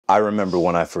I remember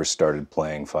when I first started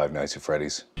playing Five Nights at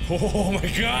Freddy's. Oh my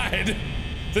god!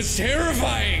 That's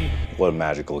terrifying! What a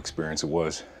magical experience it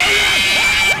was.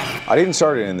 I didn't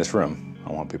start it in this room.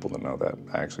 I want people to know that.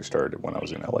 I actually started it when I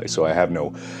was in LA, so I have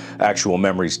no actual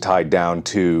memories tied down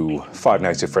to Five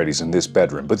Nights at Freddy's in this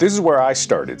bedroom. But this is where I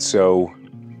started, so,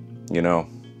 you know,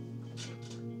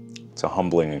 it's a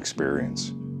humbling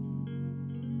experience.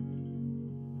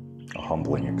 A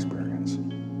humbling experience.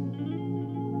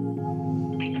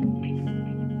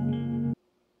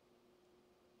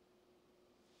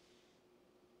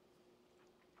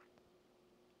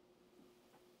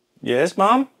 Yes,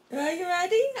 Mom? Are you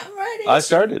ready? I'm ready. I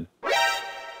started.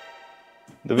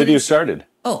 The video started.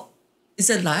 Oh, is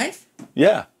it live?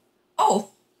 Yeah. Oh,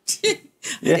 I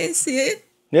didn't see it.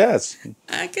 Yes.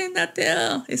 I cannot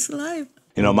tell. It's live.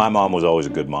 You know, my mom was always a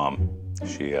good mom.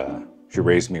 She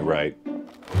raised me right,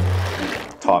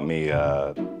 taught me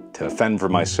to fend for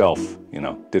myself. You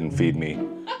know, didn't feed me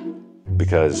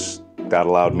because that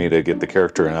allowed me to get the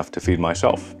character enough to feed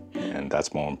myself, and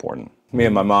that's more important. Me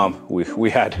and my mom, we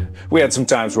had some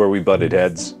times where we butted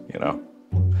heads. You know,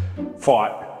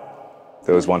 fought.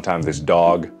 There was one time this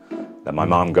dog that my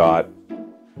mom got.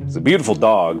 It was a beautiful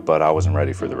dog, but I wasn't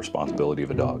ready for the responsibility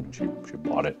of a dog. She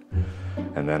bought it,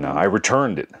 and then I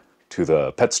returned it to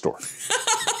the pet store.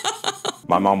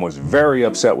 My mom was very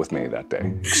upset with me that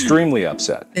day, extremely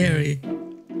upset. Very.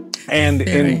 And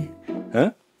Very.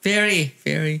 Huh? Very,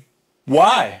 very.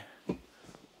 Why?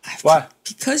 Why?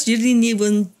 Because you didn't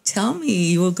even tell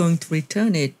me you were going to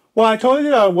return it. Well, I told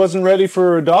you I wasn't ready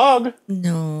for a dog.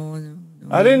 No.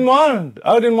 I didn't want it.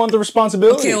 I didn't want the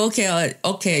responsibility.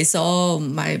 Okay. So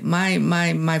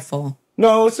my fault.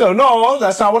 No,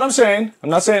 that's not what I'm saying. I'm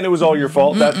not saying it was all your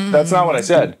fault. That's not what I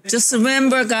said. Just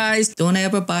remember, guys, don't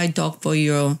ever buy a dog for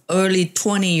your early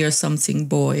 20 or something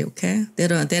boy. Okay,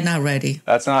 they're not ready.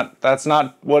 That's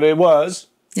not what it was.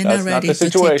 They're That's not ready not the to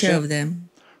take care situation. of them.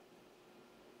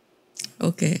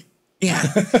 Okay. Yeah.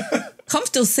 Come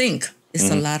to think,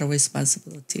 it's a lot of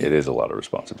responsibility. It is a lot of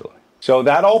responsibility. So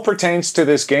that all pertains to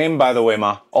this game, by the way,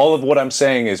 Ma. All of what I'm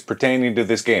saying is pertaining to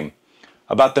this game.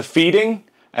 About the feeding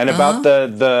and about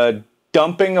the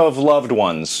dumping of loved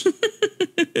ones.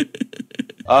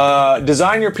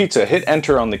 Design your pizza. Hit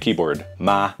enter on the keyboard,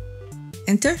 Ma.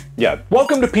 Enter? Yeah.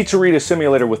 Welcome to Pizzeria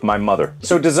Simulator with my mother.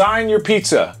 So design your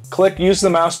pizza. Use the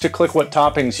mouse to click what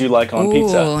toppings you like on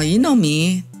pizza. Oh, you know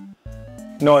me.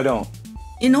 No, I don't.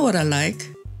 You know what I like?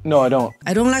 No, I don't.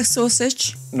 I don't like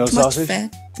sausage. No Too sausage?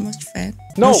 Too much fat.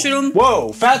 No. Mushroom.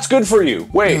 Whoa, fat's good for you.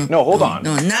 Wait, no, hold on.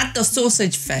 No, not the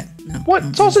sausage fat. No.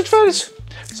 What? Sausage fat is...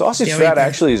 Sausage Very fat good.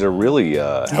 actually is a really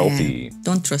healthy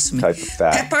Don't trust me. type of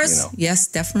fat. Peppers? You know. Yes,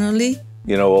 definitely.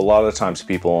 You know, a lot of times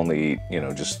people only eat, you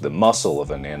know, just the muscle of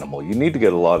an animal. You need to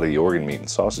get a lot of the organ meat, and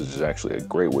sausage is actually a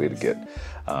great way to get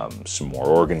some more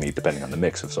organ meat, depending on the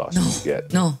mix of sausage you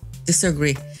get. No,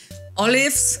 disagree.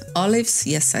 Olives,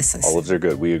 yes. Olives are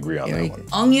good. We agree on Very that one.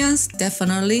 good. Onions,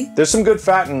 definitely. There's some good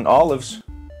fat in olives.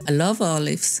 I love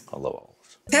olives. I love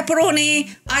olives.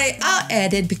 Pepperoni, I'll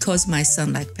add it because my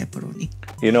son likes pepperoni.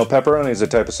 You know, pepperoni is a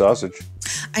type of sausage.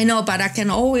 I know, but I can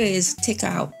always take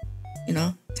out, you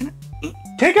know. Can I?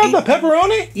 Take out the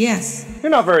pepperoni? Yes.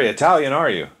 You're not very Italian, are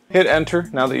you? Hit enter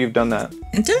now that you've done that.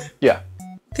 Enter? Yeah.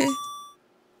 Okay.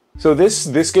 So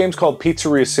this game's called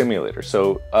Pizzeria Simulator.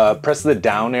 So press the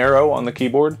down arrow on the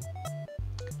keyboard,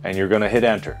 and you're gonna hit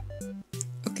enter.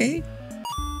 Okay.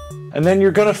 And then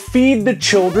you're gonna feed the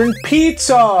children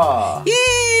pizza!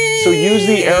 Yay! So use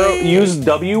the arrow, use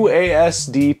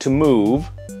WASD to move.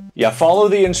 Yeah, follow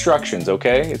the instructions,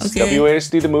 okay? It's Okay.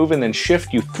 WASD to move, and then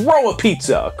shift, you throw a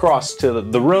pizza across to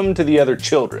the room to the other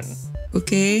children.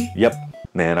 Okay. Yep.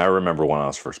 Man, I remember when I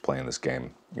was first playing this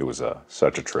game. It was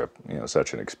such a trip, you know,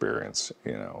 such an experience.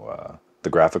 You know, the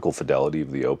graphical fidelity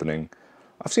of the opening.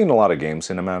 I've seen a lot of game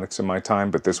cinematics in my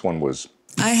time, but this one was...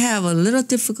 I have a little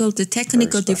difficulty,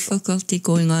 technical difficulty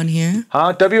going on here.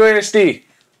 Huh? WASD.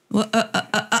 What?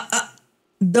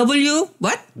 W?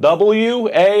 What?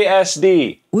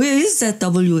 WASD. Where is that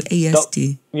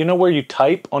WASD? You know where you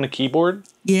type on a keyboard?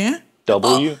 Yeah?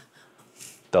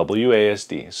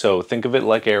 WASD. So think of it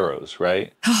like arrows,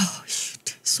 right? Oh,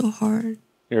 shoot. So hard.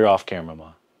 You're off camera,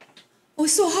 Ma. Oh,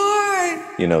 it's so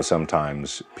hard. You know,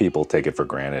 sometimes people take it for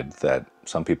granted that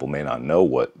some people may not know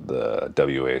what the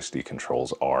WASD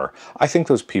controls are. I think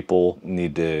those people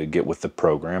need to get with the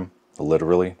program,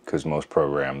 literally, because most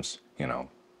programs, you know,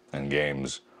 and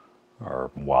games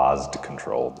are WASD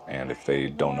controlled. And if they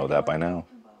don't know that by now,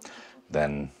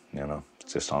 then, you know,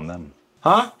 it's just on them.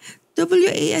 Huh?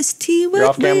 WAST. You're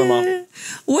off camera, Mom.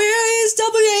 Where is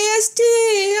WAST?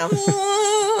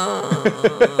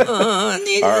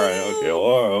 All right,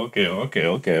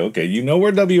 okay. You know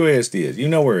where WASD is. You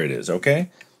know where it is, okay?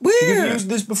 Where? You've used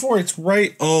this before. It's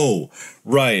right. Oh,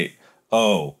 right.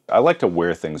 Oh. I like to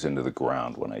wear things into the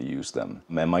ground when I use them.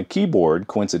 And my keyboard,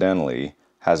 coincidentally,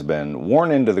 has been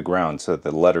worn into the ground so that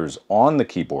the letters on the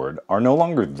keyboard are no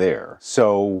longer there.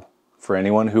 So, for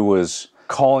anyone who was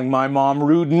calling my mom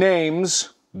rude names,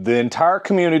 the entire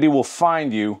community will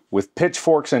find you with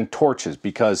pitchforks and torches,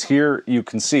 because here you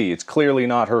can see it's clearly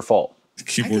not her fault. The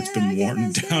keyboard's been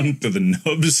worn down to the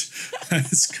nubs.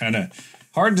 It's kind of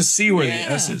hard to see where the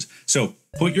S is. So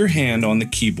put your hand on the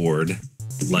keyboard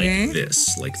like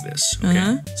this,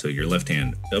 okay? So your left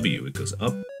hand, W, it goes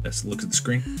up. S, look at the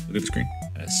screen. Look at the screen.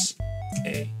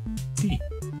 S-A-T.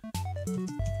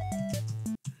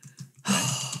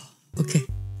 Okay.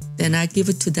 Then I give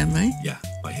it to them, right? Yeah,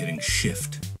 by hitting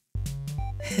Shift.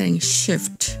 Hitting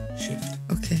Shift. Shift.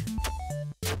 Okay.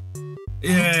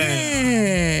 Yeah.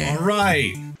 Okay. All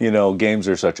right. You know, games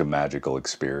are such a magical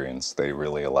experience. They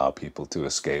really allow people to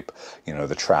escape, you know,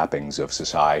 the trappings of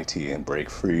society and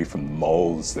break free from the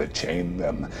molds that chain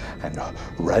them and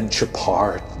wrench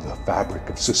apart the fabric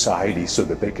of society so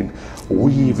that they can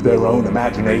weave their own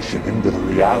imagination into the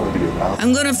reality around them.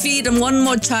 I'm gonna feed them one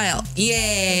more child.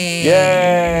 Yay!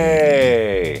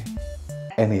 Yay!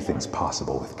 Anything's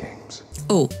possible with games.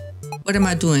 Oh, what am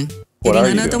I doing? What are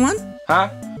you another doing? one? Huh?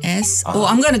 S. Oh,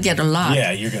 I'm gonna get a lot.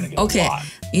 Yeah, you're gonna get a Okay. lot.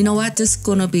 You know what? This is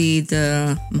gonna be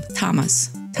the Thomas.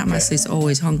 Thomas is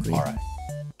always hungry. All right.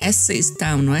 S is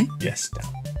down, right? Yes,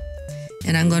 down.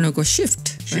 And I'm gonna go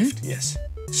shift. Shift, right? yes.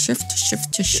 Shift.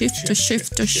 Shift. You were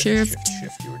just here.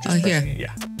 pressing it,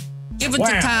 yeah. Give it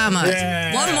to Thomas.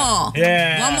 Yeah. One more.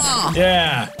 Yeah. One more.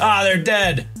 Yeah. Ah, they're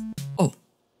dead. Oh.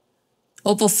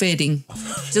 Overfeeding.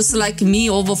 Just like me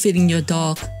overfeeding your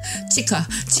dog. Chica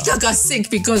got sick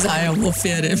because I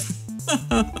overfed him.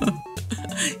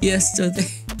 Yesterday.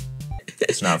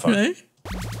 It's not fun. Right?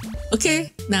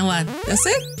 Okay, now what? That's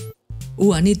it?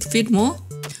 Oh, I need to feed more?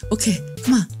 Okay,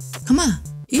 come on.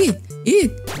 Eat.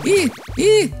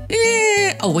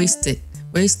 Oh, wasted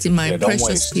my don't precious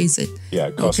waste. pieces. Yeah,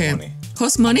 it costs money.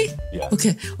 Cost money? Yeah.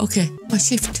 Okay. My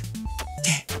shift.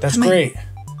 Okay. That's come on. great.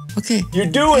 Okay. You're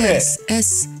doing it.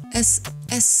 S.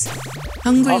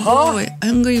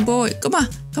 Hungry boy. Come on.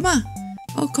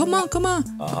 Oh, come on.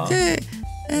 Okay.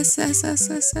 S.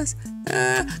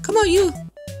 Come on, you.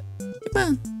 Come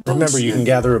on. Remember, you can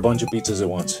gather a bunch of pizzas at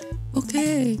once.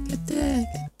 Okay, get there.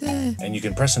 And you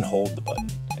can press and hold the button,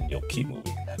 and you'll keep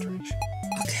moving in that direction.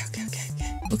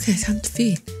 Okay, time to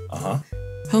feed. Uh-huh.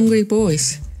 Hungry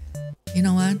boys. You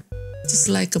know what? Just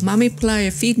like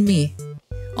Markiplier, feed me.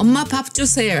 엄마 밥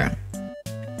주세요.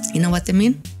 You know what they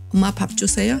mean? 엄마 밥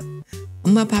주세요.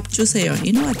 엄마 밥 주세요.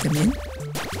 You know what they mean?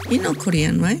 You know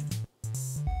Korean, right?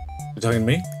 You're talking to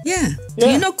me? Yeah. Do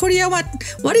you know Korea? What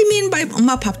do you mean by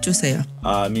엄마 밥 주세요?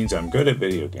 It means I'm good at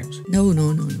video games. No.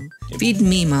 Feed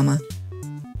me, mama.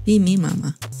 Feed me,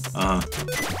 mama.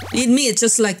 Feed me, it's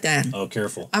just like that. Oh,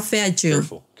 careful. I fed you.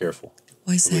 Careful.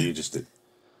 What is The way that? you just did.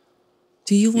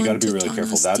 Do you You want gotta be to really turn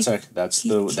careful. us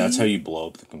That's how you blow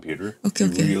up the computer. Okay.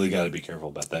 You really gotta be careful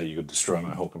about that. You could destroy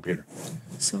my whole computer.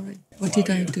 Sorry. What did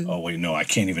I do? Oh wait, no, I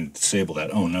can't even disable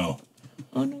that. Oh no.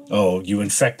 Oh no. Oh, you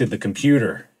infected the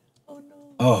computer. Oh no.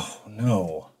 Oh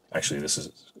no. Actually,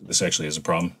 this actually is a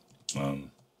problem.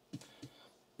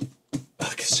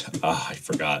 I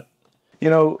forgot. You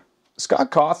know,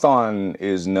 Scott Cawthon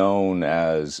is known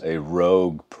as a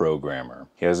rogue programmer.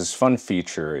 He has this fun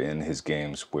feature in his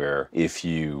games where if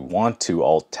you want to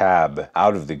Alt-Tab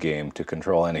out of the game to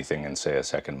control anything in, say, a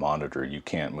second monitor, you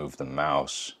can't move the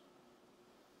mouse.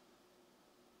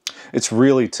 It's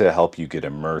really to help you get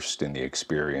immersed in the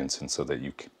experience and so that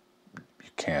you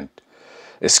can't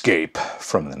escape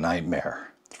from the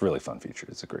nightmare. It's a really fun feature.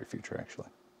 It's a great feature, actually.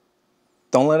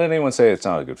 Don't let anyone say it's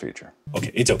not a good feature.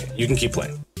 Okay, it's okay. You can keep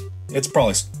playing. It's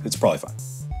probably fine.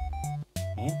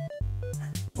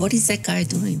 What is that guy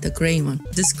doing? The gray one.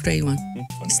 This gray one.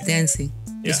 He's dancing.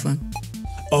 This one.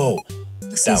 Oh,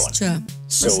 What's that his one. job?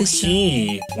 So What's his job?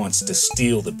 he wants to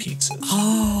steal the pizzas.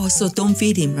 Oh, so don't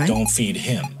feed him, right? Don't feed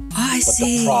him. I But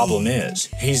see. the problem is,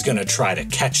 he's gonna try to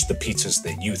catch the pizzas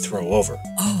that you throw over.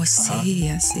 Oh, I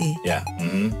see. Yeah.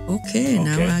 Mm-hmm. Okay,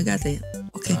 now Okay. I got it.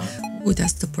 Okay. Oh,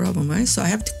 that's the problem, right? So I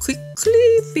have to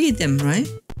quickly feed them, right?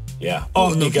 Yeah. Oh,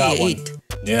 no, you got he one. ate.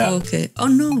 Yeah. Okay. Oh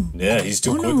no. Yeah, he's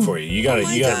too Oh, quick no. for you. You gotta my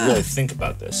really God. think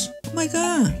about this. Oh my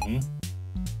God.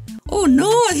 Oh no,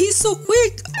 he's so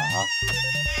quick.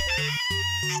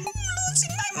 I'm losing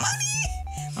my money.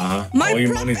 My All your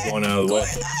profit money's going out of the way.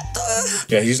 going out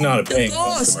Yeah, he's not a the paying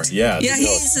ghost. customer. Yeah, the Yeah,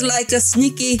 ghost. he's like a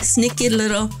sneaky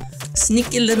little.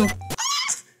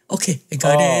 Okay, I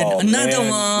got it. Another one.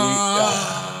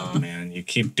 Oh, man, you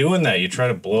keep doing that. You try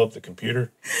to blow up the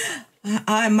computer.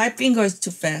 My finger is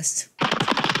too fast.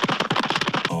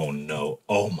 Oh, no.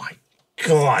 Oh, my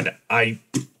God.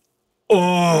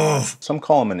 Oh. Some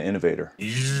call him an innovator.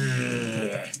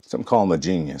 Some call him a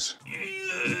genius.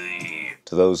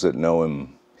 To those that know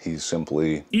him, he's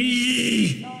simply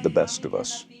the best of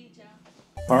us.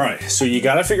 All right, so you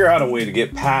got to figure out a way to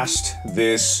get past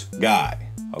this guy,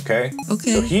 okay?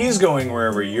 Okay. So he's going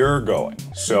wherever you're going.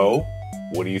 So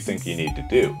what do you think you need to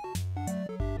do?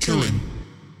 Kill him.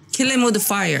 Kill him with the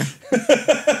fire.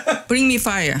 Bring me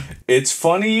fire. It's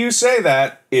funny you say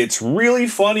that. It's really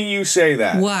funny you say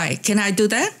that. Why? Can I do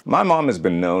that? My mom has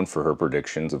been known for her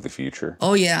predictions of the future.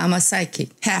 Oh yeah, I'm a psychic.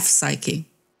 Half psychic.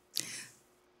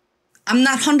 I'm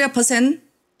not 100%,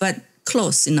 but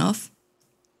close enough.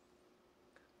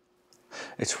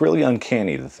 It's really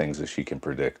uncanny, the things that she can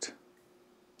predict.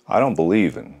 I don't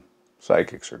believe in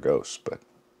psychics or ghosts, but...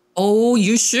 Oh,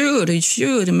 you should. You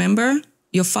should. Remember?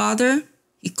 Your father,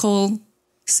 he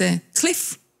said,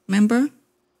 Cliff, remember?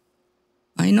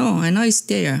 I know he's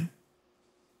there.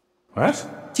 What?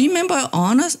 Do you remember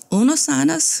Unos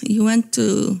Anas? You went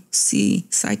to see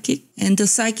psychic, and the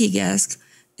psychic asked,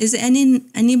 is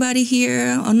anybody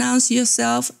here? Announce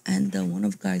yourself. And one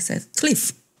of the guys said,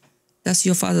 Cliff. That's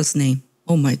your father's name.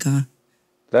 Oh my God.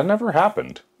 That never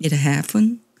happened. It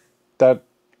happened.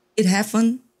 It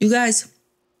happened. You guys,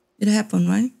 it happened,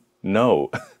 right?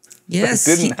 No. Yes.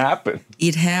 That didn't happen.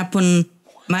 It happened.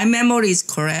 My memory is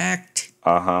correct.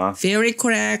 Uh-huh. Very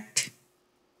correct.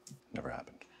 Never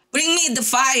happened. Bring me the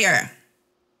fire.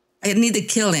 I need to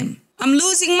kill him. I'm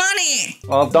losing money.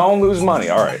 Well, don't lose money.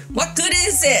 All right. What good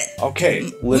is it?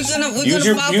 Okay. Listen. We're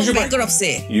gonna file for brain.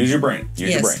 bankruptcy. Use your brain.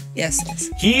 Use your brain.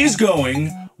 Yes. He's going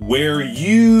where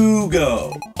you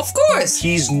go. Of course.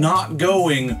 He's not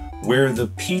going where the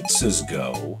pizzas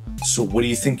go. So what do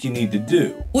you think you need to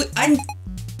do?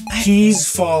 He's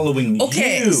following you.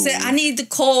 Okay, so I need to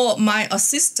call my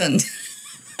assistant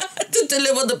to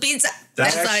deliver the pizza.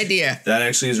 That's the idea. That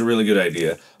actually is a really good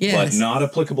idea, yes. But not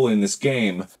applicable in this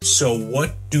game. So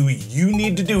what do you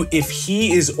need to do if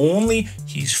he's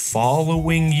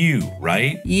following you,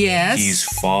 right? Yes. He's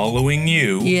following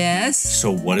you. Yes.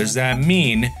 So what does that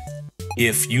mean?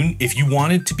 If you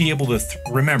wanted to be able to,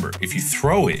 remember, if you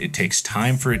throw it, it takes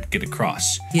time for it to get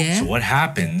across. Yeah. So what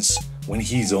happens when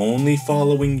he's only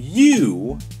following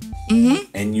you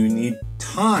and you need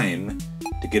time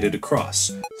to get it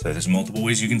across? So there's multiple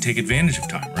ways you can take advantage of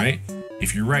time, right?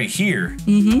 If you're right here,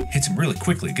 hits him really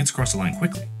quickly. It gets across the line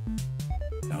quickly.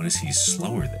 Notice he's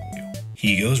slower than you.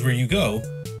 He goes where you go,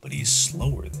 but he's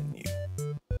slower than you.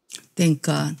 Thank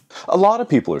God. A lot of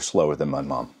people are slower than my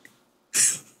mom.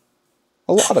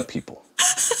 A lot of people.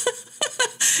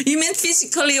 You mean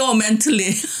physically or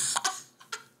mentally?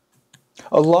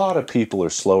 A lot of people are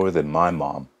slower than my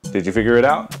mom. Did you figure it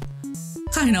out?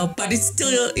 Kind of, but it's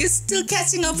still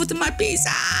catching up with my pizza.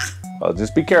 Well,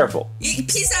 just be careful.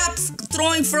 Pizza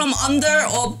throwing from under.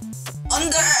 Okay,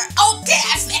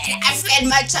 I fed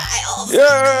my child.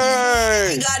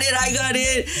 Yay! I got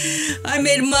it. I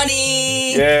made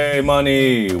money. Yay,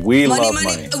 money. We love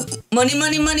money.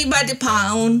 Money by the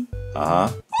pound.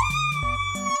 Uh-huh.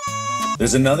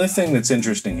 There's another thing that's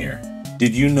interesting here.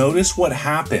 Did you notice what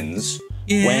happens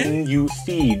when you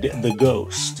feed the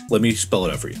ghost? Let me spell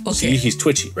it out for you. Okay. See, he's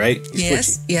twitchy, right? He's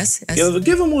twitchy. Yes.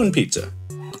 Give him one pizza.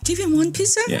 Give him one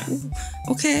pizza? Yeah.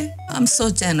 Okay, I'm so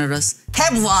generous.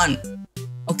 Have one.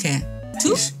 Okay.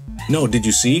 Two? No, did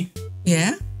you see?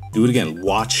 Yeah. Do it again.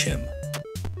 Watch him.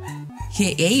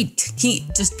 He ate. He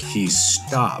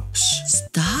stops.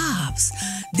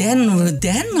 Then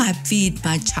I feed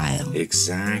my child.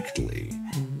 Exactly.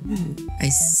 I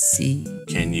see.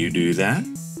 Can you do that?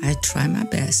 I try my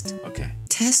best. Okay.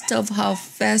 Test of how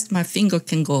fast my finger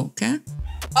can go, okay?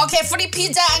 Okay, free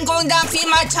pizza, I'm going down feed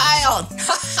my child.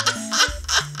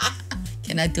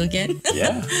 Can I do again?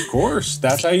 Yeah, of course.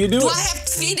 That's how you do it. Do I have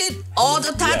to feed it all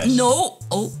the time? Yes. No.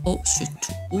 Oh, shit.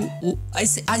 Oh, I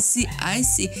see.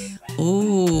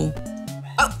 Oh,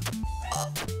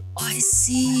 I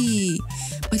see.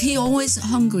 But he always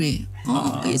hungry.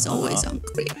 He's always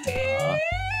hungry.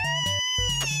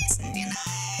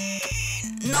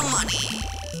 No money.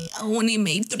 I only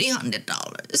made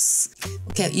 $300.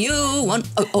 Okay, you one.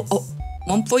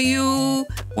 One for you.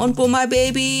 One for my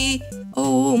baby.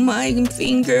 Oh, my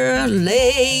finger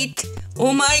late.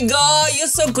 Oh my God, you're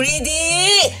so greedy.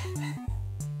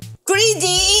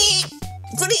 Greedy.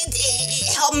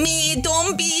 Help me.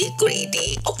 Don't be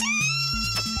greedy. Okay.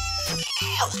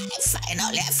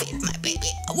 Finally, I feed my baby.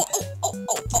 Oh.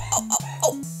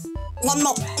 One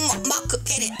more. Mark,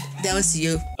 get it. That was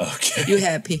you. Okay. You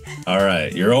happy? All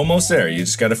right, you're almost there. You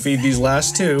just got to feed these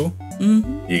last two.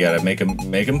 Mm-hmm. You got to make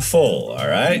them full. All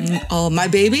right. Oh, my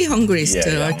baby hungry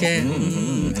still. Yeah. Okay.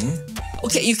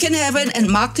 Okay, you can have it, and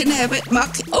Mark can have it.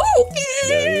 Mark. Oh, okay.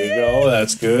 There you go.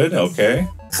 That's good. Okay.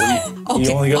 He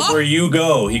only goes where you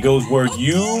go. He goes where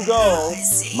you go.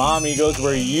 Mommy goes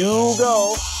where you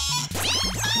go.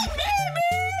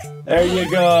 There you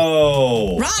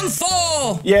go. Round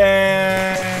 4.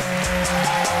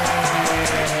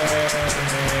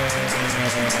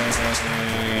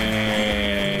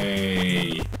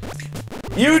 Yay!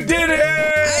 You did it! I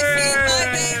feed my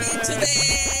baby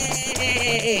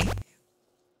today.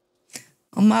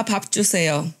 엄마 밥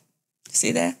주세요.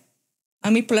 See that?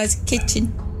 Markiplier's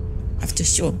kitchen. I have to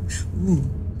show. Ooh,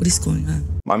 what is going on?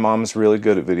 My mom's really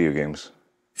good at video games.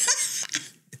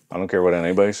 I don't care what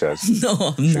anybody says. No,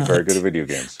 I'm She's not. very good at video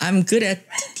games. I'm good at.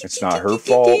 It's not her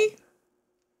fault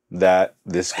that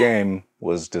this game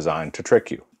was designed to trick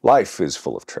you. Life is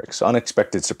full of tricks,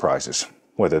 unexpected surprises.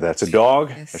 Whether that's a dog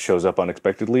that shows up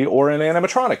unexpectedly or an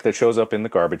animatronic that shows up in the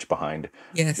garbage behind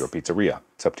your pizzeria.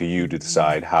 It's up to you to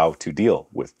decide how to deal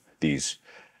with these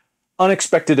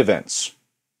unexpected events.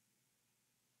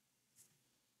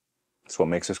 That's what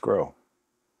makes us grow.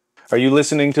 Are you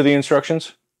listening to the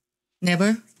instructions?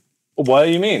 Never. What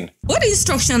do you mean? What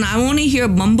instruction? I only hear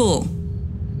mumble.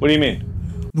 What do you mean?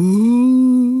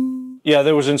 Woo. Yeah,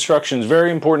 there was instructions, very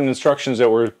important instructions that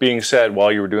were being said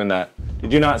while you were doing that.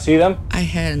 Did you not see them? I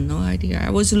had no idea.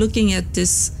 I was looking at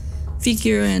this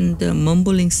figure and the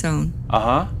mumbling sound.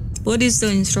 Uh-huh. What is the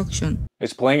instruction?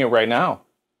 It's playing it right now.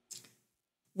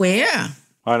 Where?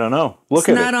 I don't know. Look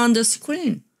It's at not it. on the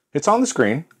screen. It's on the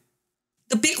screen.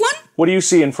 The big one? What do you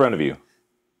see in front of you?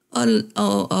 A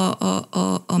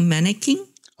mannequin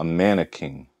A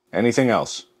mannequin. Anything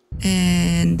else?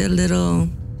 and a little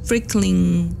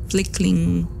flickering,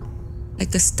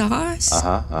 like a stars.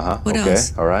 What Okay.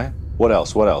 else? All right. What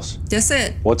else? What else? That's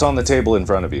it. What's on the table in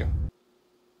front of you?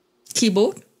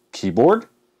 Keyboard? Keyboard?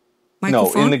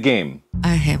 Microphone? No, in the game.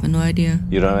 I have no idea.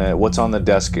 You don't know what's on the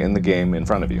desk in the game in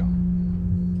front of you.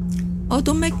 Oh,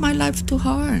 don't make my life too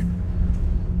hard.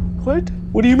 What?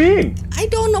 What do you mean? I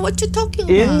don't know what you're talking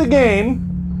In about. the game,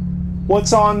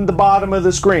 what's on the bottom of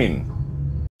the screen?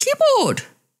 Keyboard.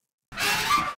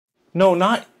 No,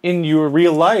 not in your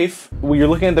real life. Well, you're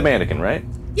looking at the mannequin, right?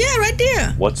 Yeah, right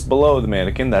there. What's below the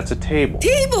mannequin? That's a table.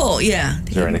 Table. Yeah.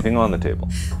 Is there anything on the table?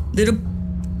 Little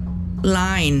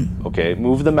line. Okay,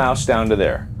 move the mouse down to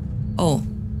there. Oh,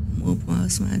 move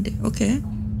mouse man there. Okay.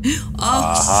 Oh.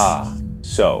 Aha.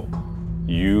 So,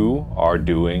 you are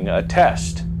doing a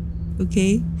test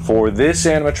Okay. for this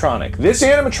animatronic. This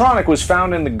animatronic was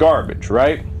found in the garbage,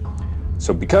 right?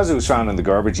 So because it was found in the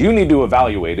garbage, you need to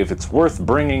evaluate if it's worth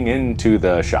bringing into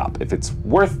the shop, if it's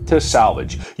worth to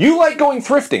salvage. You like going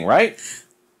thrifting, right?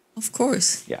 Of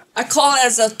course. Yeah. I call it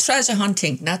as a treasure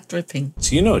hunting, not thrifting.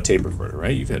 So you know a tape recorder,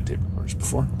 right? You've had tape recorders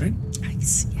before, right?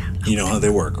 Yeah. You know how they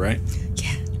work, right?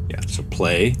 Yeah. Yeah, so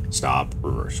play, stop,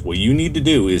 reverse. What you need to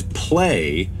do is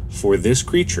play for this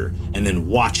creature and then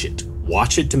watch it.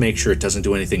 Watch it to make sure it doesn't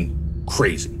do anything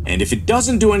crazy. And if it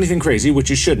doesn't do anything crazy, which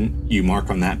it shouldn't, you mark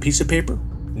on that piece of paper,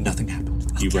 nothing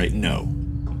happened. You write no,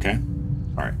 okay?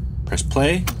 All right, press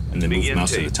play and then move the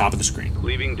mouse to the top of the screen.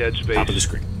 Leaving dead space. Top of the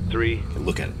screen. 3. Okay,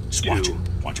 look at it, just watch it.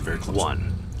 Watch it very closely.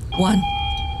 1. 1.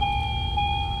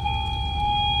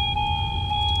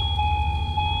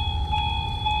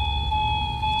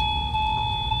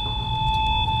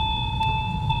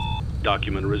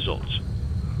 Document results.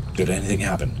 Did anything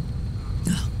happen?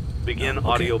 Begin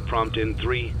audio prompt in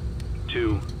 3,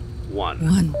 2, 1.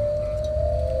 1.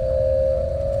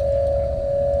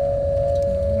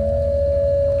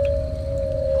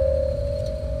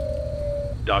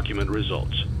 Document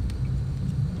results.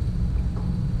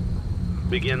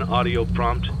 Begin audio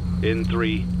prompt in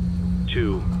 3,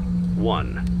 2,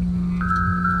 1.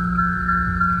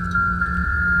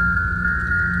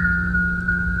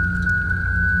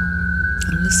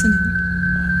 I'm listening.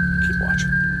 Keep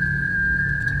watching.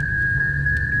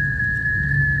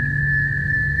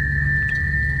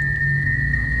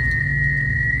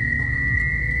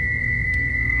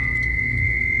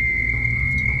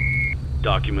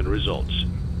 Document results.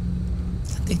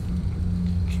 Okay.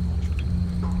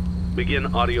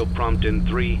 Begin audio prompt in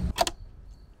 3,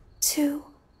 2,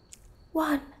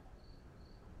 1.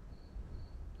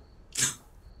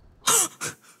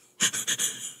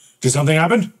 Did something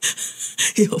happen?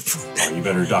 Yup. Oh, you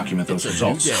better document those It's a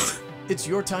new results. day. It's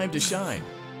your time to shine.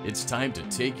 It's time to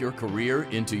take your career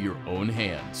into your own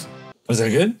hands. Was that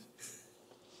good?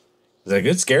 Was that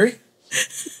good? Scary?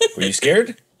 Were you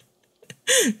scared?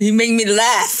 You make me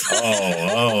laugh.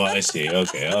 Oh, I see.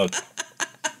 Okay.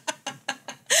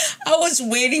 I was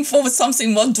waiting for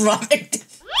something more dramatic.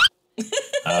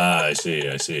 I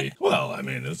see. Well, I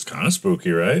mean, it's kind of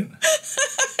spooky, right?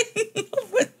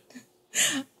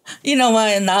 You know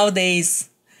what? Nowadays,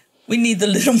 we need a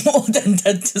little more than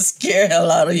that to scare hell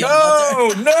out of your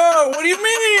mother. No. What do you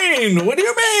mean? What do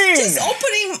you mean? Just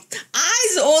opening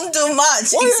eyes on too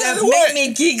much. What? Except make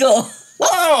me giggle.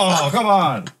 Oh, come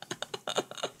on.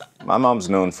 My mom's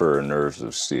known for her nerves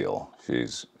of steel.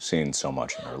 She's seen so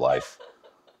much in her life,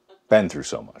 been through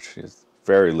so much.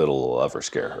 Very little will ever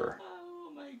scare her.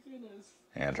 Oh my goodness.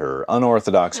 And her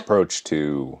unorthodox approach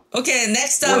to Okay,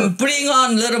 next time, bring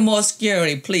on a little more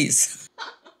scary, please.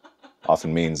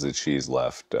 often means that she's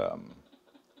left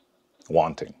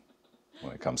wanting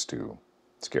when it comes to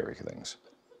scary things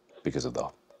because of the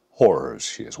horrors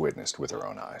she has witnessed with her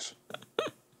own eyes.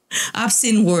 I've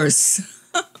seen worse.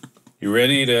 You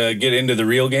ready to get into the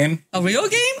real game? A real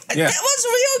game? Yeah. That was a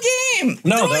real game.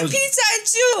 No, Throwing that was- pizza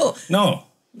at you. No.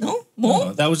 No? More?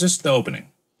 No, that was just the opening.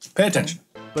 Pay attention.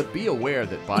 But be aware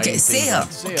that buying Okay, things sale. on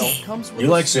sale Okay. comes with You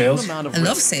a like certain sales? amount of I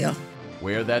love risk. sale.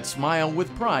 Wear that smile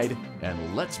with pride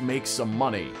and let's make some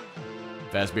money.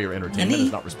 Fazbear Entertainment Money?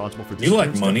 is not responsible for this. You like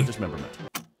appearance money? or dismemberment.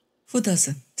 Who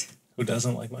doesn't? Who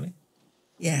doesn't like money?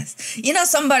 Yes. You know,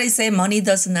 somebody say money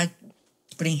does not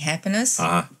bring happiness.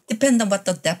 Uh-huh. Depends on what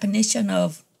the definition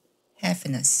of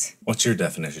happiness. What's your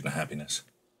definition of happiness?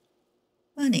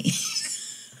 Money.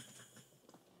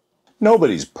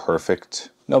 Nobody's perfect.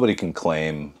 Nobody can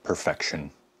claim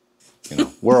perfection. You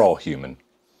know, we're all human.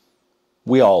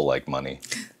 We all like money.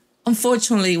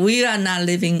 Unfortunately, we are not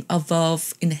living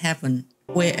above in heaven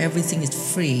where everything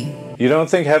is free. You don't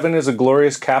think heaven is a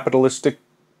glorious capitalistic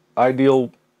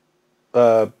ideal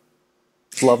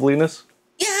loveliness?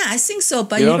 Yeah, I think so.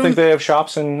 But You don't think they have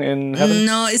shops in heaven?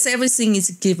 No, it's everything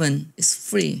is given. It's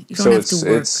free. You don't So have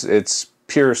to work. it's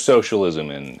pure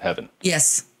socialism in heaven.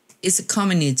 Yes, it's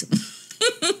communism.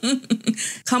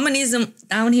 Communism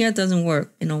down here doesn't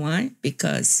work. You know why?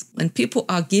 Because when people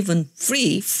are given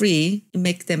free, it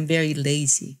makes them very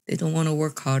lazy. They don't want to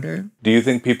work harder. Do you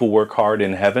think people work hard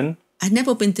in heaven? I've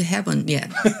never been to heaven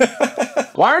yet.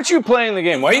 Why aren't you playing the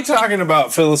game? Why are you talking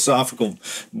about philosophical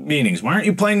meanings? Why aren't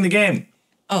you playing the game?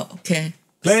 Oh, okay.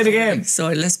 Play the game.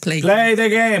 Sorry, let's play. Play the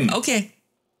game. Okay.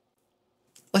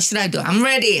 What should I do? I'm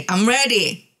ready.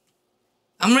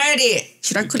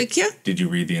 Should I click here? Did you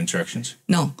read the instructions?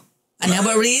 No. I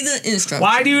never read the instructions.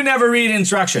 Why do you never read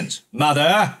instructions,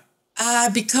 mother?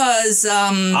 Because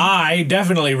I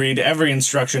definitely read every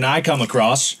instruction I come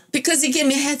across. it gave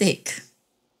me a headache.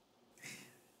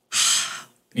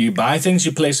 You buy things,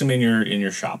 you place them in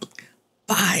your shop.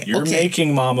 Bye. You're okay.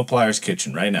 making Markiplier's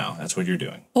kitchen right now. That's what you're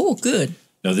doing. Oh, good.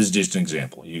 No, this is just an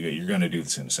example. You're going to do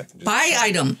this in a second. Buy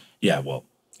item. Yeah, well,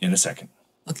 in a second.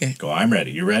 Okay. Go, I'm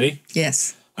ready. You ready?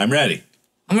 Yes. I'm ready.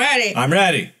 I'm ready. I'm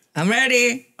ready. I'm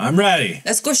ready. I'm ready.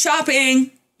 Let's go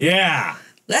shopping. Yeah.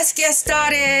 Let's get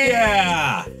started.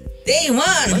 Yeah. Day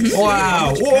one.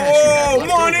 Wow. Whoa,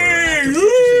 money.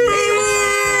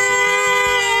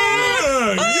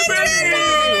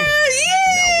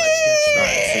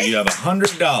 So you have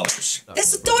 $100.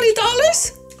 That's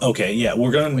 $30? Okay, yeah,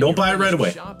 don't buy it right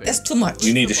away. That's too much.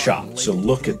 You need to shop. So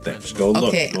look at things. Go look.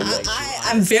 Okay, Go look.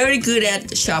 I'm very good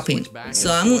at shopping, so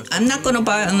I'm not gonna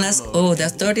buy unless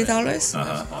that's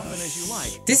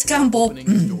 $30. Discount book.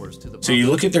 So you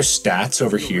look at their stats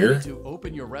over here. So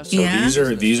Yeah.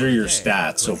 these are your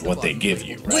stats of what they give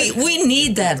you. Right? We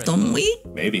need that, don't we?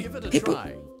 Maybe. People.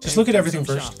 Just look at everything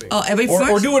first. Oh, every Or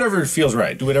first. do whatever feels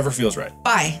right. Do whatever feels right.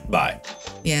 Buy. Buy.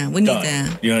 Yeah, we need Done.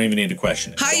 that. You don't even need to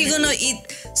question it. How Don't you even- gonna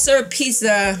serve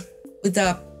pizza with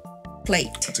a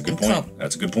plate? That's a good point.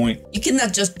 That's a good point. You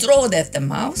cannot just throw it at the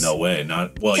mouse. No way.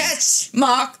 Not well. Catch,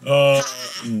 Mark.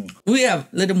 We are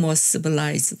a little more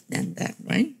civilized than that,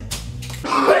 right?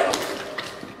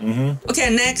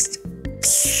 Okay, next.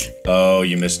 Oh,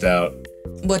 you missed out.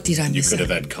 What did I You miss? could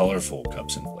have had colorful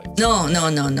cups and plates. No,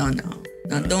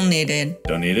 don't need it.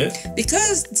 Don't need it?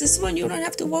 Because this one you don't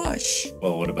have to wash.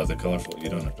 Well, what about the colorful? You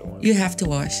don't have to wash. You have to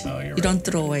wash. Oh, you're you right. don't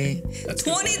throw away. That's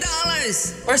good.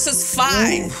 $20 versus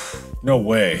 $5. No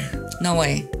way. No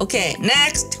way. Okay,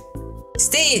 next.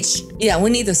 Stage. Yeah,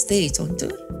 we need a stage, don't we?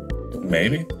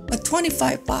 Maybe. But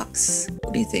 $25.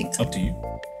 What do you think? Up to you.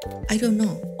 I don't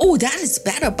know. Oh, that is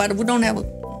better, but we don't have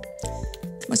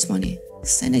too much money.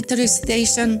 Sanitary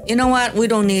station. You know what? We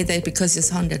don't need it because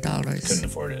it's $100. Couldn't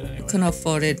afford it anyway. Couldn't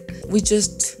afford it. We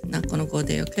just not gonna go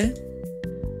there, okay?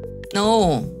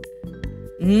 No.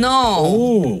 No.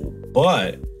 Oh,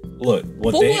 but look,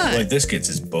 For what? what this gets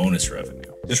is bonus revenue.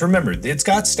 Just remember, it's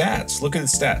got stats. Look at the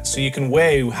stats. So you can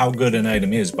weigh how good an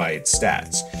item is by its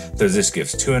stats. So this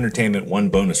gives 2 entertainment, 1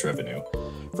 bonus revenue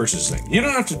versus thing. You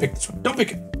don't have to pick this one. Don't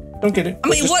pick it. Don't get it. I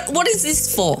mean, what is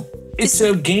this for? It's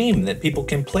a game that people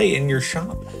can play in your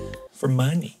shop for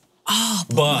money. Oh,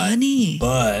 money.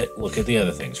 But look at the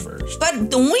other things first. But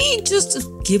don't we just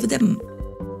give them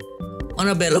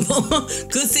unavailable?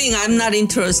 Good thing I'm not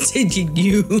interested in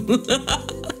you.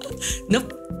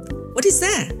 Nope. What is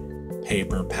that?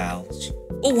 Paper pals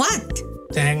Oh, what?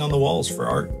 to hang on the walls for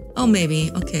art. Oh, maybe.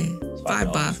 Okay.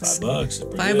 $5. $5 is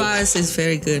pretty $5 good. is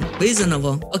very good.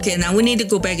 Reasonable. Okay, now we need to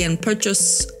go back and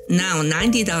purchase now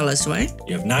 $90, right?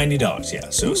 You have $90, yeah.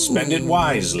 So spend it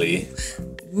wisely.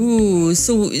 Ooh,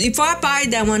 so if I buy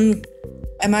that one,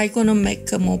 am I gonna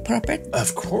make more profit?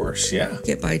 Of course, yeah.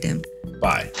 Okay, buy them.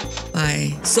 Buy.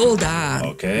 Buy. Sold out.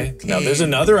 Okay. Now there's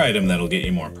another item that'll get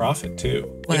you more profit too.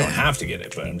 What? You don't have to get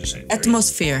it, but I'm just saying.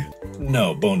 Atmosphere.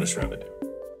 No, bonus revenue.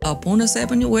 Bonus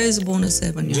revenue? Where is bonus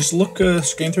revenue? Just look,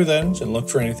 scan through the items and look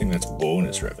for anything that's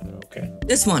bonus revenue, okay?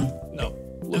 This one. No,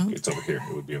 look, it's over here.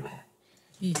 It would be over there.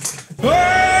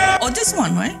 Oh, this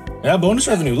one, right? Yeah, bonus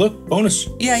revenue. Look, bonus.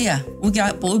 Yeah. We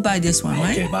buy this one,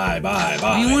 right? Okay,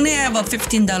 buy. You only have a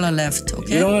 $15 left,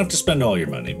 okay? You don't have to spend all your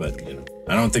money, but you know,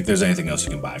 I don't think there's anything else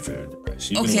you can buy for the price.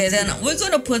 You can Okay, look then through we're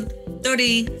gonna put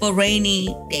 30 for rainy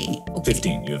day. Okay.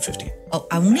 15. You have 15. Oh,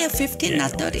 I only have 15, Yeah,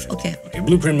 not you only 30. Okay. Okay,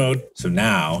 blueprint mode. So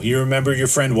now you remember your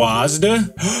friend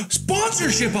Wazda?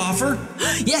 Sponsorship offer.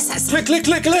 Yes, that's Click. You're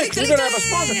click, gonna have a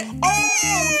sponsor. click. Oh,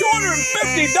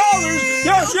 $250.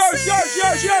 Yes.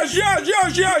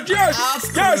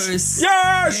 Of course.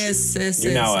 Yes.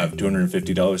 You now have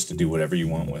 $250 to do whatever you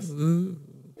want with.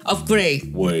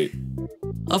 Upgrade. Wait.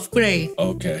 Upgrade.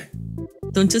 Okay.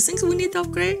 Don't you think we need to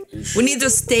upgrade? We need a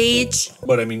stage.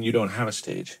 But I mean, you don't have a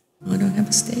stage. We don't have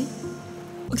a stage.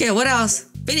 Okay, what else?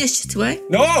 Finished, right?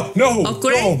 No.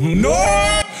 Upgrade?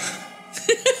 No.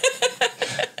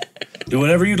 Do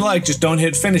whatever you'd like. Just don't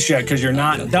hit finish yet because you're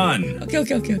not done. Okay.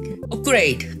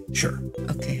 Upgrade. Sure.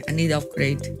 Okay, I need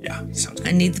upgrade. Yeah, sounds good.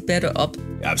 I need better up.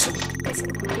 Absolutely. Go for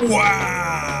it.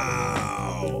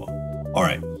 Wow. All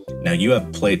right. Now you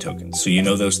have play tokens, so you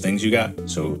know those things you got.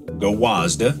 So go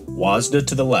Wazda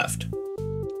to the left.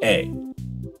 A.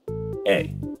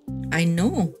 I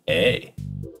know. A.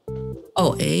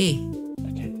 Oh, A.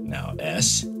 Okay. Now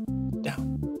S.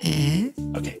 Down. S.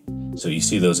 Okay. So you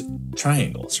see those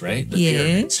triangles, right? The Yeah,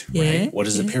 pyramids, yeah, right? What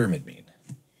does a pyramid mean?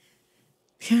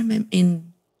 Pyramid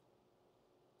in.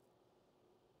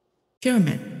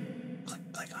 Pyramid.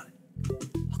 Click on it.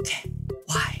 Okay.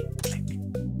 Why? Click.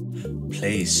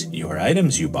 Place your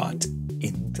items you bought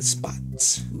in the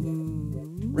spots.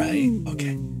 Right?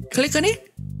 Okay. Click on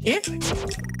it. Yeah.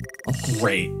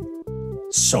 Great.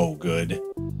 So good.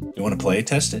 You want to play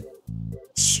test it?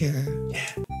 Sure. Yeah.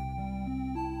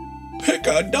 Pick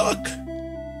a duck.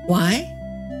 Why?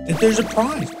 And there's a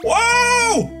prize.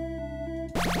 Whoa!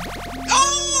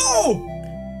 Oh!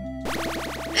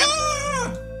 Yeah!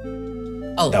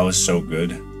 Oh. That was so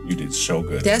good. You did so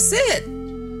good. That's it.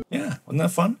 Yeah, wasn't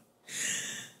that fun?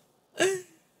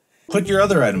 Put your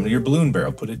other item, your balloon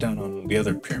barrel, put it down on the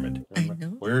other pyramid. I know.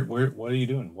 Where, what are you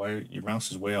doing? Your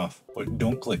mouse is way off.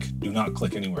 Don't click. Do not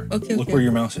click anywhere. Okay, Look okay. where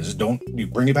your mouse is. You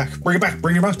bring it back. Bring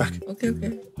your mouse back. Okay.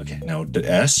 Okay, now the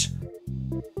S.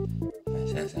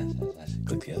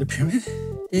 Click the other pyramid.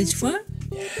 This one?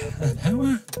 That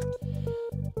one.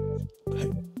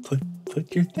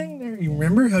 Put your thing there. You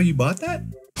remember how you bought that?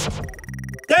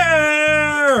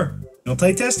 There! You want to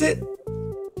play test it?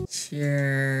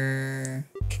 Sure.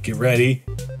 Get ready.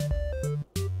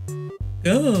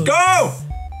 Go. Go!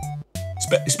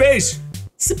 Space!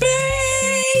 Space.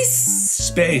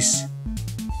 Space.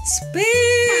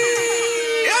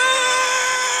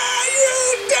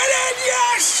 You did it!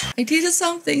 Yes! I did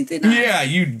something, didn't I? Yeah,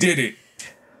 you did it.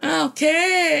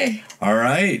 Okay. All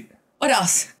right. What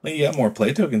else? Well, you got more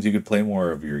play tokens. You could play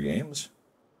more of your games.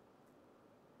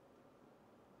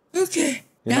 Okay.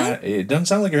 You're Now, not- it doesn't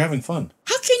sound like you're having fun.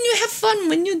 how can you have fun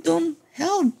when you don't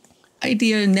have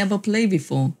idea never play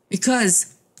before?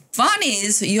 Because fun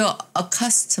is you're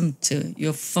accustomed to,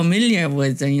 you're familiar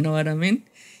with, you know what I mean?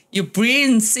 Your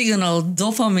brain signal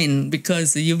dopamine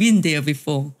because you've been there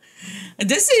before.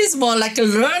 This is more like a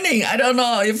learning. I don't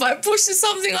know. If I push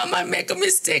something, I might make a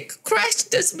mistake. Crash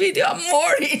this video. I'm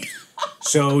worried.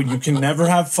 So you can never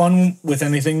have fun with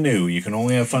anything new. You can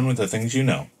only have fun with the things you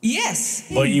know. Yes.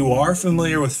 But you are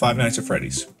familiar with Five Nights at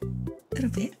Freddy's. A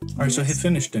little bit. All right, so hit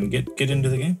finish and get into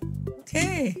the game.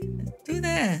 Okay. Let's do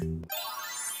that.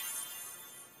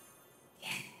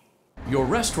 Your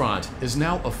restaurant is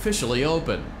now officially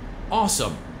open.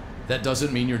 Awesome! That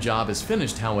doesn't mean your job is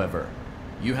finished, however.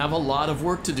 You have a lot of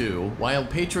work to do while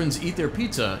patrons eat their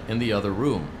pizza in the other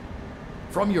room.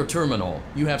 From your terminal,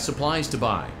 you have supplies to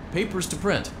buy, papers to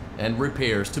print, and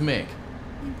repairs to make.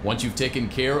 Once you've taken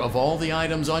care of all the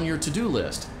items on your to-do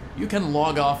list, you can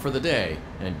log off for the day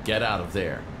and get out of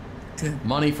there. Good.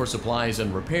 Money for supplies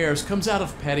and repairs comes out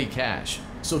of petty cash,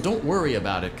 so don't worry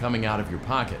about it coming out of your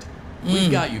pocket.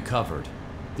 We've got you covered.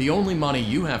 The only money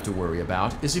you have to worry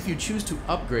about is if you choose to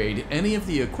upgrade any of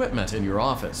the equipment in your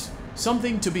office.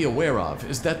 Something to be aware of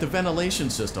is that the ventilation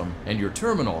system and your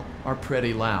terminal are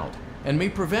pretty loud and may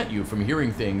prevent you from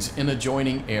hearing things in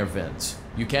adjoining air vents.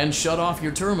 You can shut off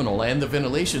your terminal and the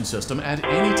ventilation system at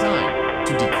any time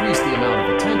to decrease the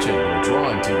amount of attention you're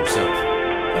drawing to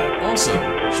yourself. Also,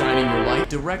 shining your light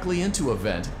directly into a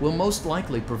vent will most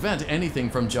likely prevent anything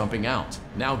from jumping out.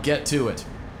 Now get to it.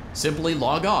 Simply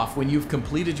log off when you've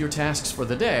completed your tasks for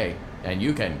the day, and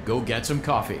you can go get some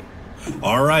coffee.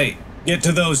 All right, get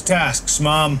to those tasks,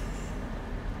 Mom.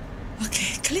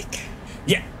 Okay, click.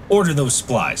 Yeah, order those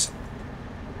supplies.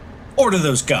 Order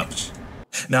those cups.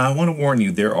 Now, I want to warn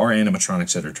you, there are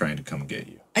animatronics that are trying to come get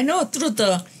you. I know, through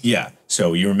the... Yeah,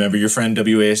 so you remember your friend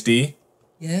WASD?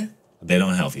 Yeah, They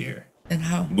don't help you here. and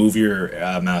how? Move your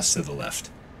mouse to the left.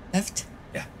 Left?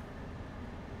 Yeah.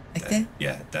 Like that?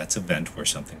 Yeah, that's a vent where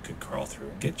something could crawl through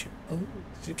and get you. Oh,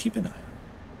 So keep an eye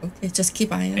on okay, just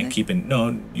keep eye on it. And it. keep in,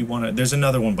 no, you want to, there's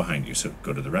another one behind you, so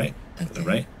go to the right, to the Okay.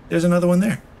 right. There's another one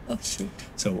there. Oh, shoot.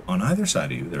 So on either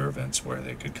side of you, there are vents where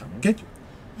they could come and get you.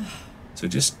 So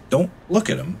just don't look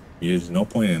at them. There's no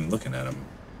point in looking at them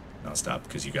nonstop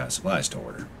because you got supplies to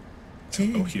order. So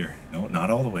go here. No, not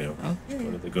all the way over.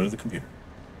 Okay. Go to the computer.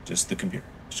 Just the computer.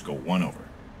 Just go one over.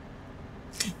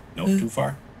 No, too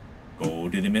far. Go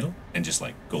to the middle and just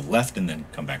like go left and then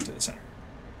come back to the center.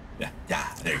 Yeah,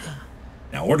 there you go.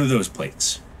 Now order those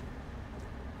plates.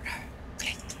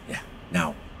 Click. Yeah.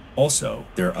 Now, also,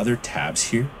 there are other tabs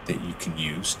here that you can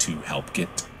use to help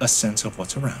get a sense of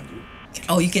what's around you.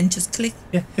 Oh, you can just click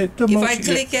Yeah, hit the If I motion.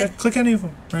 click it- click any of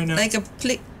them right now. like a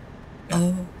click.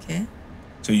 Oh, okay.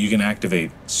 So you can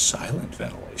activate silent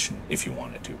ventilation if you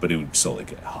wanted to, but it would slowly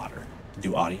get hotter.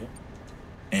 Do audio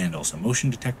and also motion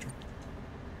detector.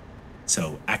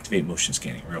 So activate motion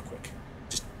scanning real quick.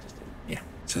 Just yeah.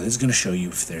 So this is going to show you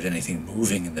if there's anything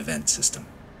moving in the vent system.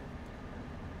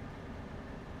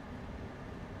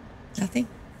 Nothing?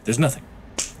 There's nothing.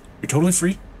 You're totally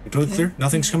free. You're totally clear.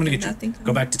 Nothing's coming to get you. Nothing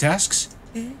Go back to tasks.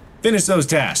 Okay. Finish those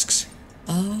tasks.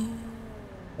 Oh,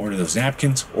 Order those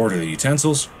napkins. Order the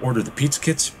utensils. Order the pizza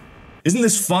kits. Isn't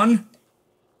this fun?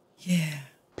 yeah.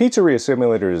 Pizzeria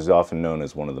Simulator is often known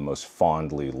as one of the most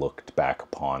fondly looked back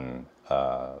upon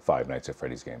Five Nights at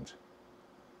Freddy's games.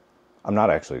 I'm not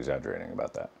actually exaggerating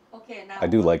about that. Okay, now I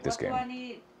do like this game. I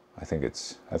need? I think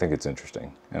it's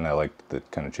interesting, and I like the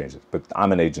kind of changes. But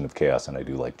I'm an agent of chaos, and I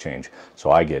do like change.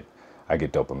 So I get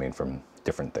dopamine from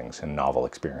different things and novel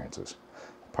experiences.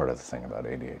 Part of the thing about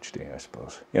ADHD, I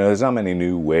suppose. You know, there's not many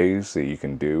new ways that you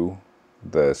can do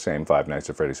the same Five Nights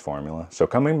at Freddy's formula. So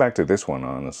coming back to this one,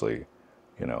 honestly,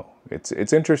 you know, it's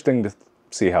interesting to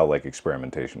see how like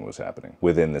experimentation was happening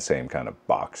within the same kind of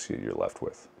box you're left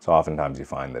with. So oftentimes you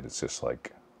find that it's just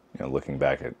like, you know, looking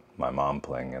back at my mom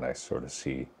playing it, I sort of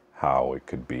see how it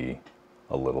could be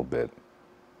a little bit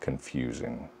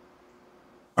confusing.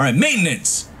 All right,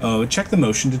 maintenance. Oh, check the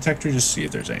motion detector just to see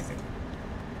if there's anything.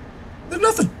 There's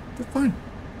nothing. They're fine.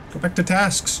 Go back to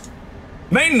tasks.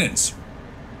 Maintenance.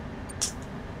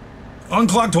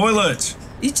 Unclog toilets.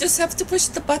 You just have to push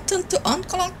the button to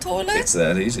unclog toilet? It's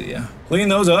that easy, yeah. Clean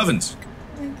those ovens.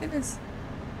 Oh my goodness.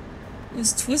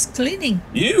 Who's cleaning?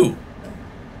 You.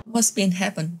 Must be in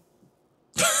heaven.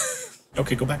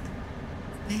 Okay, go back.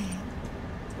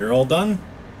 You're all done?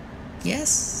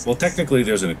 Yes. Well, technically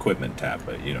there's an equipment tab,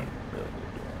 but you don't really need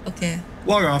to do Okay. it.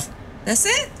 Log off. That's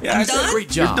it? Yeah, I'm that's it. done? Great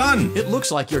job. You're done. It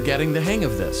looks like you're getting the hang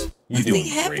of this. You're Nothing doing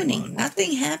great, happening. Mom.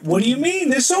 Nothing happening. What do you mean?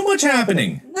 There's so much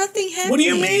happening. Nothing happening. What do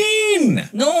you mean?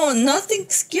 No, nothing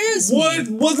scares me.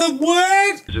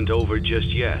 What? Isn't over just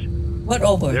yet. What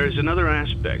over? There is another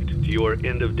aspect to your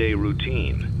end-of-day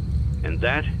routine, and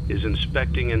that is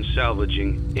inspecting and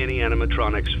salvaging any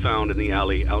animatronics found in the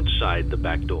alley outside the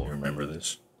back door. Remember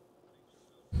this?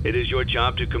 It is your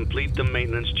job to complete the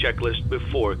maintenance checklist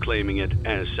before claiming it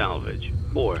as salvage.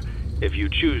 Or, if you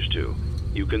choose to,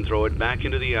 you can throw it back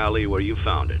into the alley where you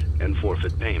found it and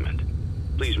forfeit payment.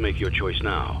 Please make your choice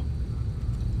now.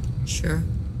 Sure.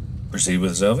 Proceed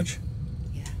with salvage.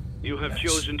 You have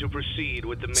chosen to proceed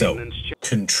with the So, maintenance check.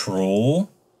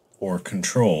 control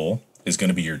is going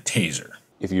to be your taser.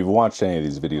 If you've watched any of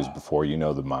these videos before, you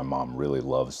know that my mom really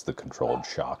loves the controlled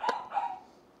shock.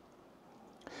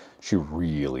 She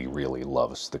really, really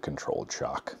loves the controlled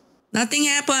shock. Nothing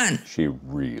happened. She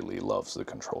really loves the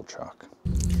controlled shock.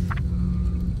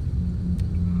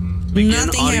 Begin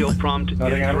Nothing audio happened. prompt in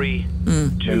 3,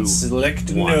 2, And select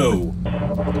 1. no.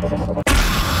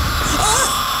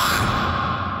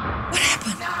 What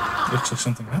happened? Looks like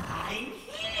something happened.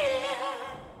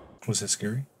 Was that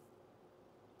scary?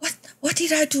 What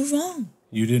did I do wrong?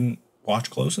 You didn't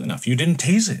watch closely enough. You didn't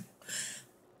tase it.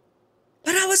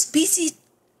 But I was busy.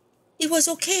 It was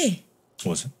okay.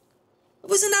 Was it? It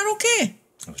was not okay.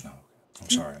 It was not. I'm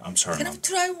sorry. I'm sorry, Can I Mom.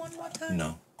 try one more time?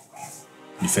 No.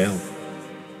 You failed.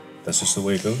 That's just the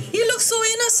way it goes. You look so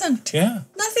innocent. Yeah.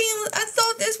 Nothing. I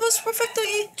thought this was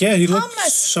perfectly Yeah, you look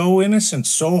harmless. so innocent,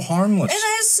 so harmless. And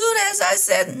as soon as I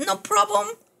said no problem,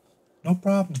 No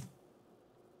problem.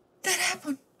 that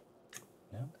happened.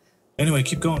 Anyway,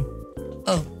 keep going.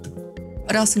 Oh,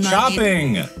 what else? Not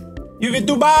Shopping! You get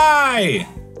to buy!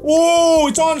 Whoa,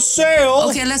 it's on sale!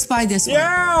 Okay, let's buy this one.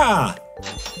 Yeah!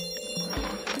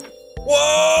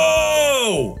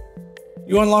 Whoa!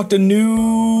 You unlocked a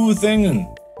new thing.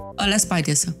 Oh, let's buy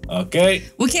this one. Okay.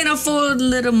 We can afford a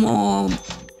little more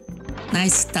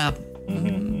nice stuff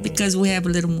because we have a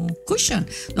little more cushion.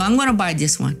 No, I'm gonna buy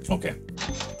this one. Okay.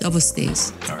 Double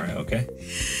stays. All right, okay.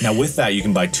 Now with that, you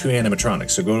can buy 2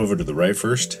 animatronics. So go over to the right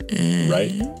first.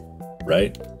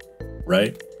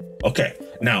 Right. Okay.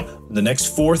 Now, the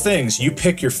next 4 things, you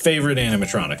pick your favorite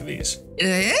animatronic of these.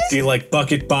 Do you like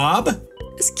Bucket Bob?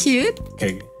 It's cute.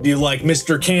 Okay. Do you like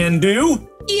Mr. Can Do?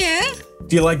 Yeah,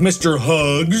 Do you like Mr.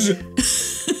 Hugs?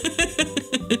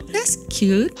 that's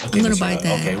cute. I'm gonna that's buy right.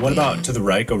 that. Okay, what about to the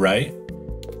right? Go right.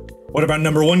 What about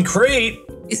number 1 crate?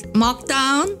 It's marked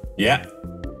down. Yeah.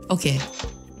 Okay,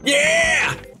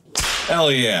 Yeah! Hell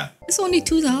yeah. it's only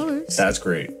 $2. That's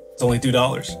great. It's only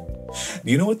 $2.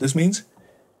 Do you know what this means?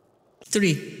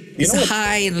 3. It's know a what-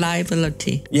 high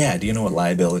liability. Yeah, do you know what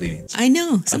liability means? I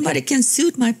know somebody can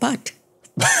suit my butt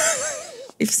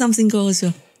if something goes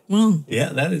wrong. Yeah,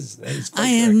 that is I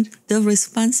am the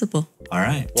responsible. All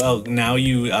right. Well, now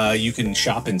you can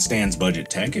shop in Stan's Budget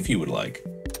Tech if you would like.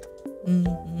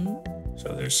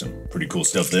 So there's some pretty cool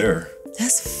stuff there.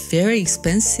 That's very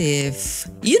expensive.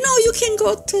 You know, you can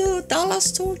go to dollar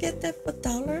store, get that for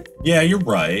 $1. Yeah, you're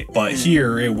right. But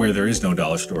here, where there is no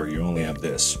dollar store, you only have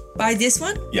this. Buy this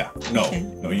one? Yeah. No. Okay.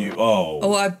 No, you. Oh.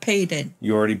 Oh, I paid it.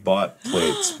 You already bought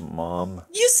plates, Mom.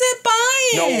 You said buy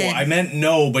No, it. I meant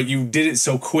no, but you did it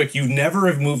so quick. You never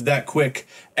have moved that quick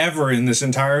ever in this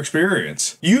entire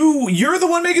experience. You're the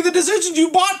one making the decisions. You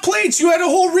bought plates. You had a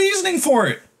whole reasoning for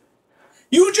it.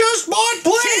 You just bought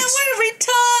plates. Can we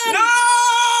return? No!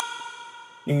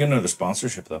 You can get another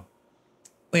sponsorship though.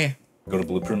 Where? Go to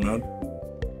blueprint mode.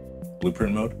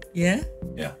 Blueprint mode? Yeah?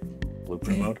 Yeah.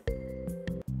 Blueprint mode.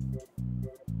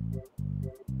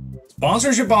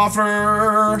 Sponsorship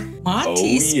offer!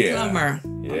 Marty's Oh, yeah. Plumber.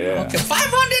 Yeah. Okay,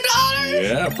 $500?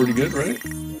 Yeah, pretty good, right?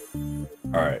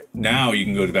 All right, now you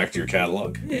can go back to your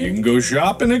catalog. You can go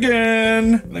shopping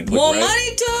again. And then click More right.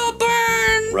 money to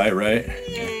burn.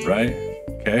 Right.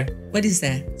 Okay. What is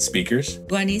that? Speakers.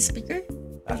 Do I need speaker?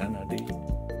 I don't know, do you?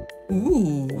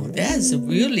 Ooh, that's a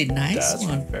really nice That's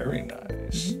one, very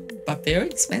nice. but very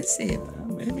expensive.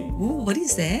 Maybe. Ooh, what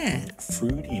is that?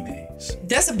 Fruity Maze.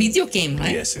 That's a video game,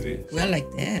 right? Yes, it is. Well, like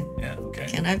that. Yeah, okay.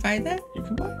 Can I buy that? You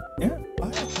can buy it. Yeah, buy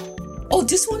it. Oh,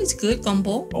 this one is good,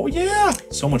 combo. Oh, yeah.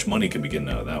 So much money can be getting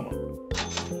out of that one.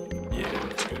 Yeah,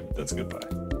 that's good. That's a good buy.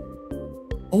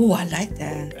 Oh, I like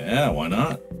that. Yeah, why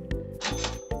not?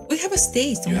 We have a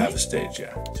stage, don't You we? have a stage,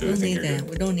 yeah. So We I don't think need you're that. good.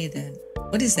 We don't need that.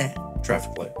 What is that?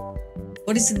 Traffic light.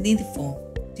 What is it needed for?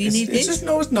 Do you need It's this? just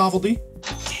no, it's novelty.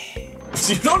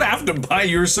 You don't have to buy.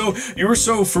 You were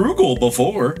so frugal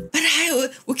before.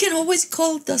 But we can always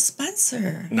call the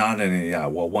sponsor. Not any. Yeah.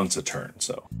 Well, once a turn.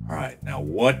 So. All right. Now,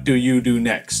 what do you do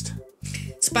next?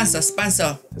 Sponsor.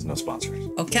 There's no sponsors.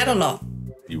 Oh, catalog.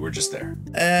 You were just there.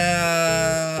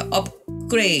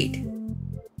 Upgrade.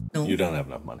 No. You don't have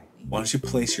enough money. Why don't you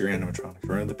place your animatronics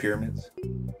around the pyramids?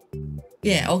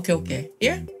 Yeah, okay.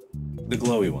 Here? The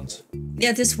glowy ones.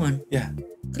 Yeah, this one. Yeah.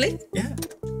 Click. Yeah.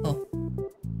 Oh.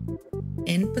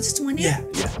 And put this one here?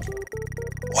 Yeah.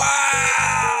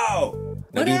 Wow!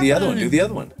 Now What do the other one. happened? Do the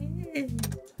other one.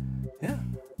 Yeah.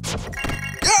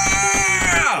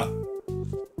 Yeah!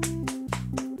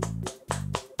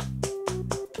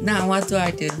 Now what do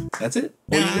I do? That's it.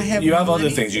 Now Well, I have you have more other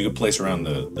money. things you could place around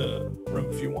the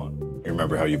room if you want. You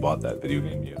remember how you bought that video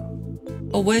game? You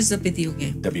Oh, where's the video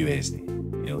game? WASD.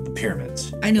 You know, the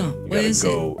pyramids. I know. You Where gotta is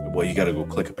go. Well, you gotta go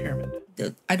click a pyramid.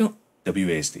 I don't.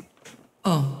 WASD.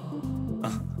 Oh.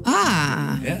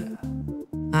 Ah. Yeah.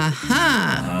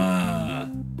 Aha.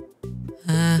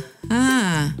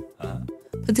 Aha.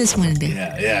 Put this one in there.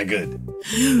 Yeah, yeah, good.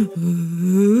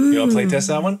 You want to play test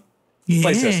that one? Yeah.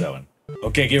 Play test that one.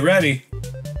 Okay, get ready.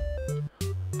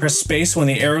 Press space when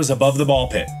the arrow's above the ball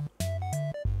pit.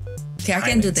 Okay, I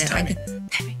can do that. I can.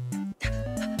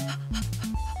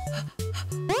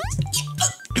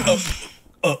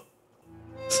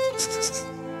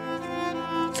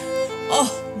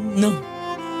 Oh,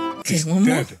 no. Okay, one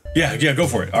more. Yeah, go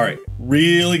for it. All right.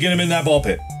 Really get him in that ball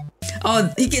pit.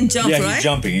 Oh, he can jump, Yeah,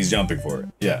 right? he's jumping for it.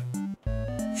 Yeah.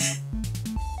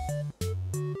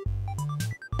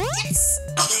 Yes.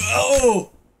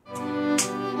 Oh!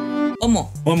 One more.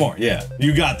 One more, yeah.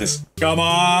 You got this. Come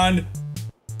on!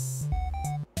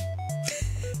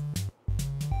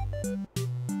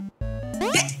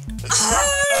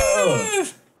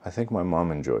 Oh. I think my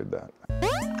mom enjoyed that.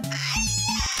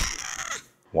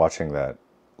 Watching that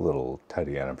little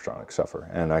teddy animatronic suffer.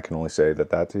 And I can only say that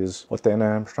that is what the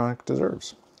animatronic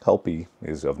deserves. Helpy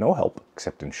is of no help,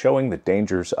 except in showing the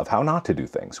dangers of how not to do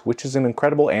things, which is an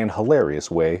incredible and hilarious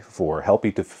way for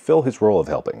Helpy to fulfill his role of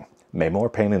helping. May more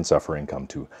pain and suffering come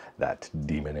to that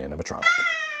demon animatronic.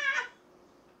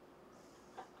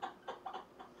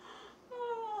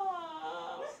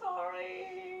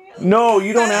 No,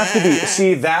 you don't have to be.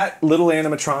 See, that little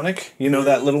animatronic, you know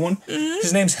that little one?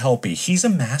 His name's Helpy. He's a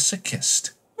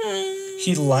masochist.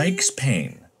 He likes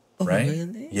pain, right?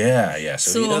 Really? Yeah,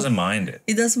 so he doesn't mind it.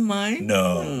 He doesn't mind?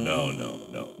 No,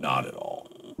 not at all.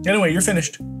 Anyway, you're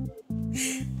finished. I'm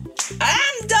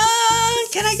done.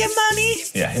 Can I get money?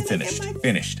 Yeah, hit finished.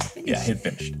 Finished. Yeah, hit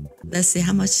finished. Let's see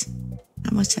how much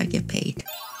I get paid.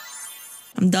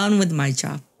 I'm done with my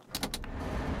job.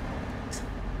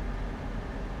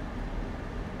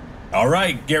 All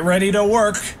right, get ready to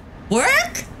work.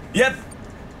 Work? Yep.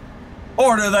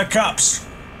 Order the cups.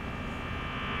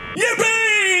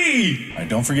 Yippee! All right,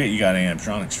 don't forget you got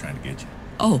animatronics trying to get you.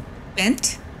 Oh,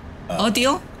 bent?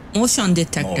 Audio? Motion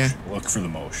detector. Motion. Look for the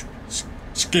motion.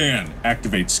 Scan.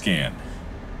 Activate scan.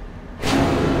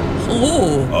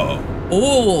 Oh. Uh-oh.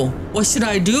 Oh, what should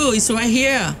I do? It's right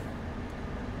here.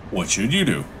 What should you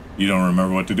do? You don't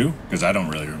remember what to do? Because I don't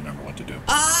really remember what to do.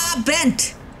 Ah,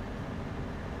 bent.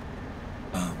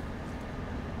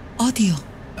 Audio.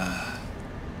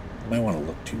 You might want to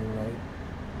look to your right.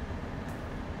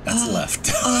 That's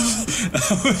left.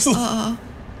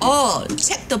 Oh,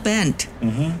 check the bend.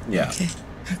 Mm-hmm. Yeah.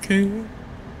 Okay.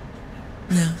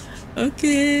 No.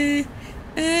 Okay.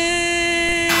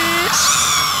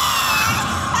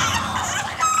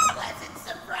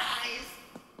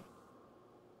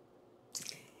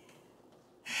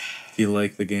 Do you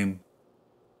like the game?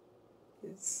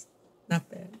 It's not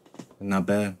bad. Not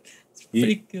bad. It's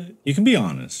pretty good. You can be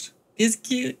honest. It's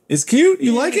cute. It's cute?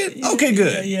 You like it? Yeah, Okay,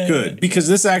 good. yeah, Good. yeah. Because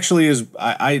this actually is,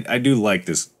 I do like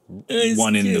this It's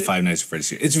one in the cute. Five Nights at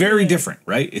Freddy's. It's very different,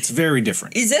 right? It's very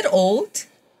different. Is it old?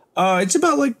 It's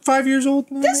about like 5 years old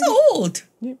now. That's old.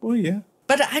 Yeah, well, yeah.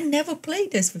 But I never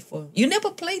played this before. You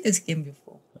never played this game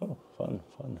before. Oh, fun.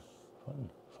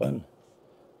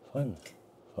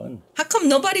 How come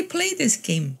nobody played this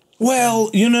game?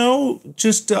 Well,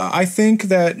 just I think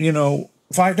that,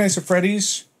 Five Nights at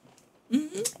Freddy's,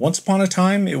 once upon a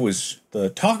time, it was the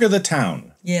talk of the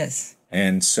town. Yes.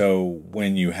 And so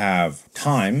when you have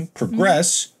time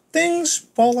progress, things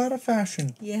fall out of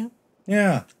fashion. Yeah.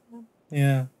 Yeah.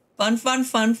 Yeah. Fun.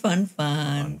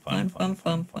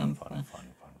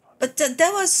 But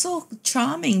that was so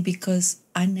charming because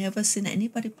I never seen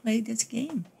anybody play this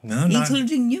game. No, not.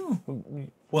 Including you.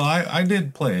 Well, I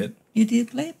did play it. You did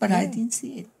play, but I didn't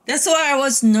see it. That's why I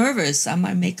was nervous. I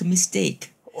might make a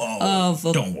mistake. Oh,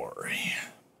 don't worry.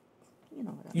 You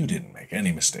know what I You didn't make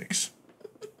any mistakes.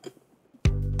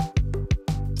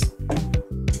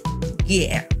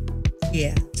 Yeah.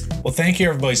 Yeah. Well, thank you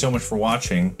everybody so much for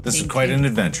watching. This is Thank quite you. an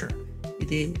adventure.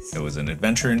 It is. It was an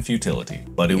adventure in futility,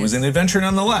 but it was an adventure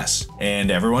nonetheless. And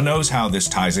everyone knows how this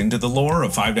ties into the lore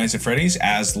of Five Nights at Freddy's.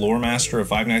 As lore master of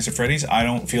Five Nights at Freddy's, I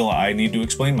don't feel I need to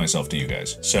explain myself to you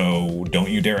guys. So don't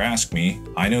you dare ask me.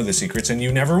 I know the secrets and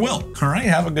you never will. All right,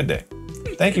 have a good day.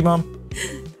 Thank you, Mom.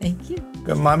 Thank you.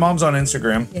 My mom's on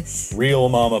Instagram. Yes. Real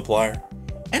Markiplier.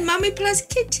 And Mommy Plus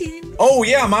Kitchen. Oh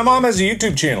yeah, my mom has a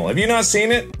YouTube channel. Have you not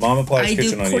seen it? Markiplier's I do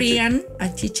Kitchen on YouTube. Korean. I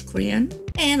teach Korean.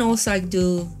 And also I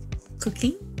do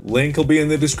cooking. Link will be in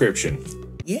the description.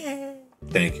 Yeah.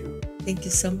 Thank you. Thank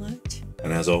you so much.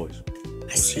 And as always, I we'll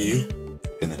see you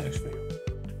in the next video.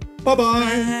 Bye-bye.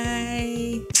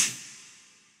 Bye.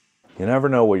 You never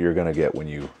know what you're gonna get when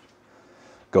you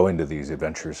go into these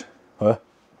adventures. Huh?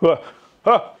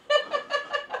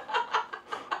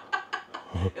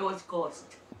 It was ghost.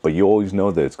 But you always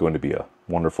know that it's going to be a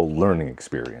wonderful learning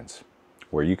experience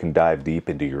where you can dive deep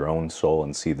into your own soul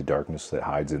and see the darkness that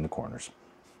hides in the corners.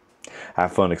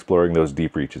 Have fun exploring those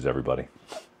deep reaches, everybody.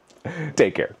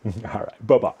 Take care. All right.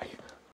 Bye-bye.